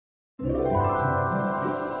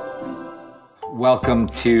Welcome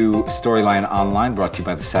to Storyline Online, brought to you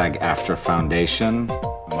by the SAG-AFTRA Foundation.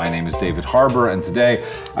 My name is David Harbour, and today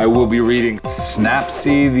I will be reading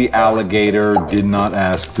Snappsy the Alligator Did Not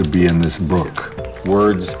Ask to Be in This Book.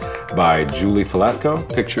 Words by Julie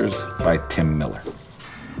Falatko, pictures by Tim Miller.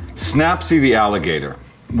 Snappsy the Alligator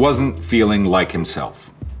wasn't feeling like himself.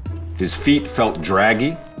 His feet felt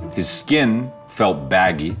draggy, his skin felt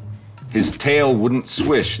baggy, his tail wouldn't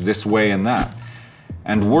swish this way and that.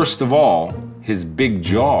 And worst of all, his big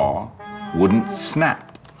jaw wouldn't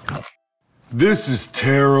snap. This is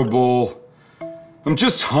terrible. I'm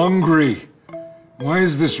just hungry. Why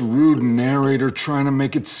is this rude narrator trying to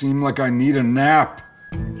make it seem like I need a nap?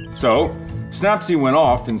 So, Snappsy went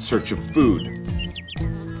off in search of food.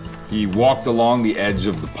 He walked along the edge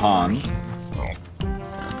of the pond.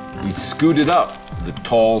 He scooted up the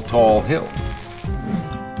tall, tall hill.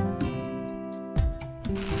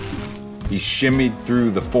 He shimmied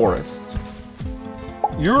through the forest.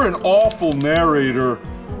 You're an awful narrator.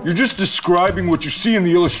 You're just describing what you see in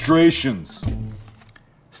the illustrations.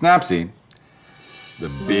 Snappsy, the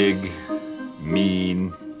big,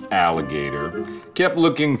 mean alligator, kept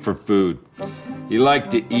looking for food. He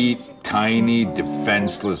liked to eat tiny,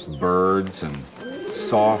 defenseless birds and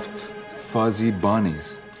soft, fuzzy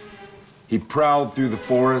bunnies. He prowled through the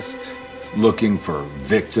forest looking for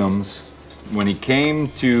victims. When he came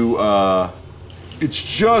to,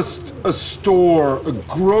 It's just a store, a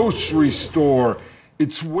grocery store.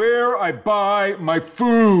 It's where I buy my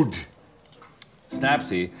food.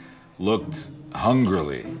 Snappsy looked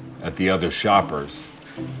hungrily at the other shoppers.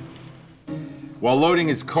 While loading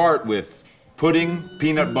his cart with pudding,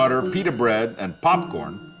 peanut butter, pita bread, and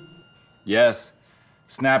popcorn, yes,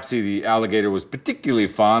 Snappsy the alligator was particularly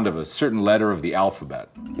fond of a certain letter of the alphabet.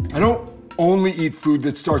 I don't only eat food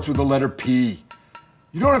that starts with the letter P.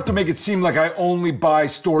 You don't have to make it seem like I only buy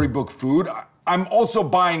storybook food. I'm also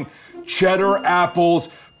buying cheddar apples,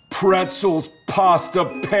 pretzels, pasta,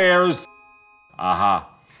 pears. Aha.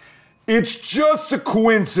 It's just a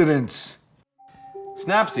coincidence.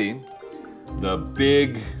 Snappsy, the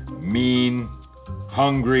big, mean,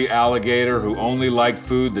 hungry alligator who only liked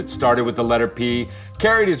food that started with the letter P,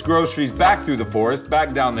 carried his groceries back through the forest,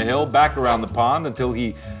 back down the hill, back around the pond until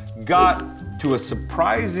he got to a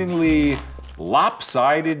surprisingly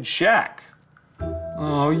lopsided shack.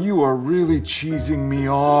 Oh, you are really cheesing me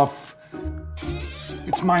off.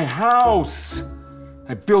 It's my house.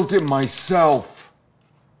 I built it myself.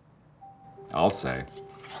 I'll say.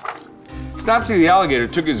 Snappsy the alligator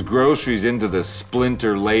took his groceries into the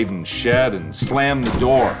splinter-laden shed and slammed the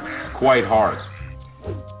door quite hard.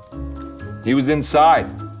 He was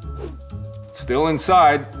inside. Still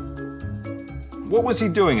inside. What was he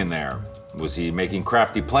doing in there? Was he making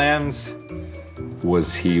crafty plans?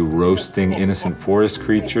 Was he roasting innocent forest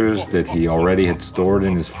creatures that he already had stored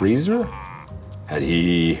in his freezer? Had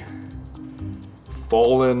he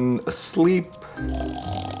fallen asleep?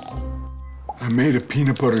 I made a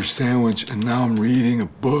peanut butter sandwich and now I'm reading a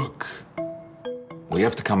book. We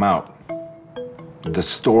have to come out. The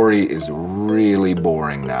story is really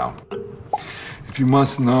boring now. If you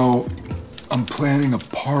must know, I'm planning a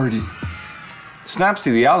party.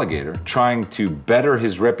 Snappsy the alligator, trying to better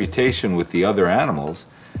his reputation with the other animals,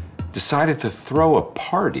 decided to throw a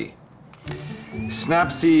party.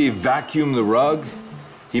 Snappsy vacuumed the rug.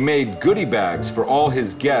 He made goodie bags for all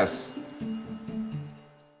his guests.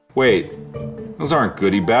 Wait, those aren't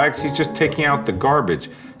goodie bags. He's just taking out the garbage.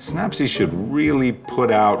 Snappsy should really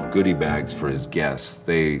put out goodie bags for his guests.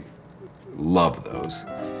 They love those.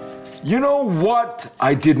 You know what?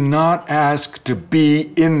 I did not ask to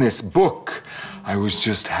be in this book. I was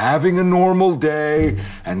just having a normal day,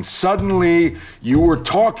 and suddenly you were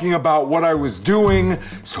talking about what I was doing,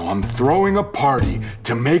 so I'm throwing a party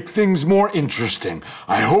to make things more interesting.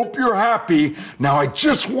 I hope you're happy. Now I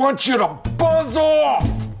just want you to buzz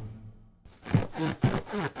off!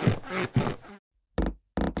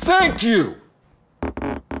 Thank you!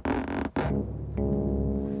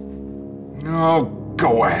 Oh,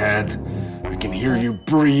 go ahead. I can hear you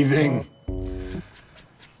breathing.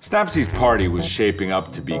 Snappsy's party was shaping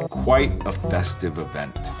up to be quite a festive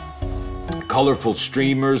event. Colorful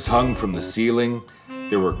streamers hung from the ceiling.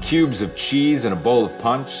 There were cubes of cheese and a bowl of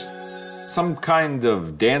punch. Some kind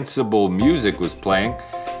of danceable music was playing.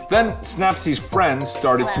 Then Snappsy's friends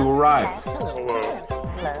started to arrive.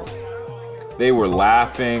 They were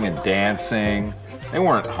laughing and dancing. They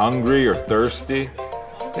weren't hungry or thirsty.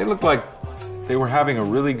 They looked like they were having a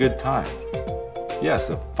really good time. Yes,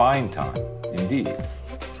 a fine time, indeed.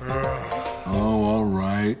 Oh, all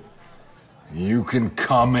right. You can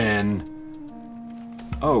come in.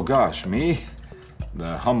 Oh gosh, me?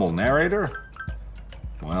 The humble narrator?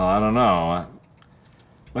 Well, I don't know.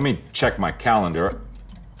 Let me check my calendar.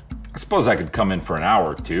 I suppose I could come in for an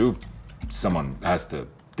hour or two. Someone has to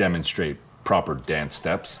demonstrate proper dance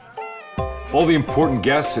steps. All the important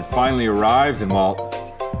guests had finally arrived, and while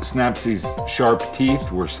Snappsy's sharp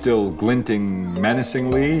teeth were still glinting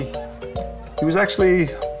menacingly, he was actually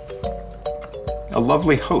a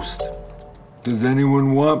lovely host. Does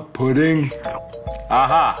anyone want pudding?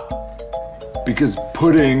 Aha! Because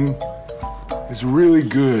pudding is really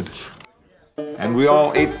good. And we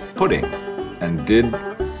all ate pudding and did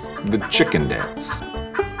the chicken dance.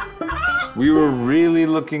 We were really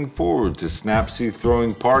looking forward to Snappsy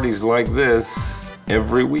throwing parties like this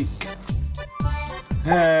every week.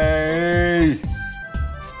 Hey!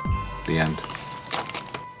 The end.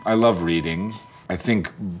 I love reading. I think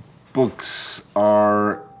books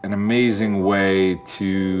are an amazing way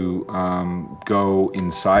to go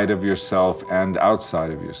inside of yourself and outside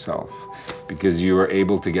of yourself, because you are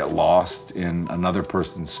able to get lost in another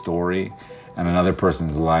person's story and another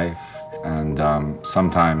person's life. And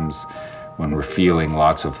sometimes when we're feeling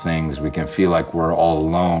lots of things, we can feel like we're all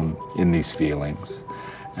alone in these feelings.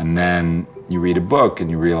 And then you read a book and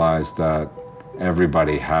you realize that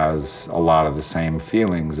everybody has a lot of the same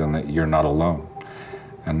feelings and that you're not alone.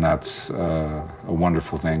 And that's a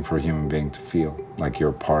wonderful thing for a human being to feel, like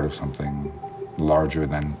you're part of something larger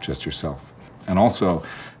than just yourself. And also,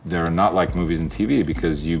 they're not like movies and TV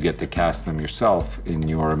because you get to cast them yourself in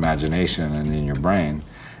your imagination and in your brain,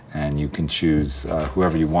 and you can choose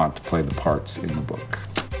whoever you want to play the parts in the book.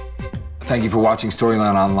 Thank you for watching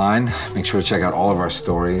Storyline Online. Make sure to check out all of our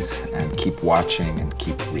stories and keep watching and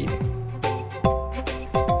keep reading.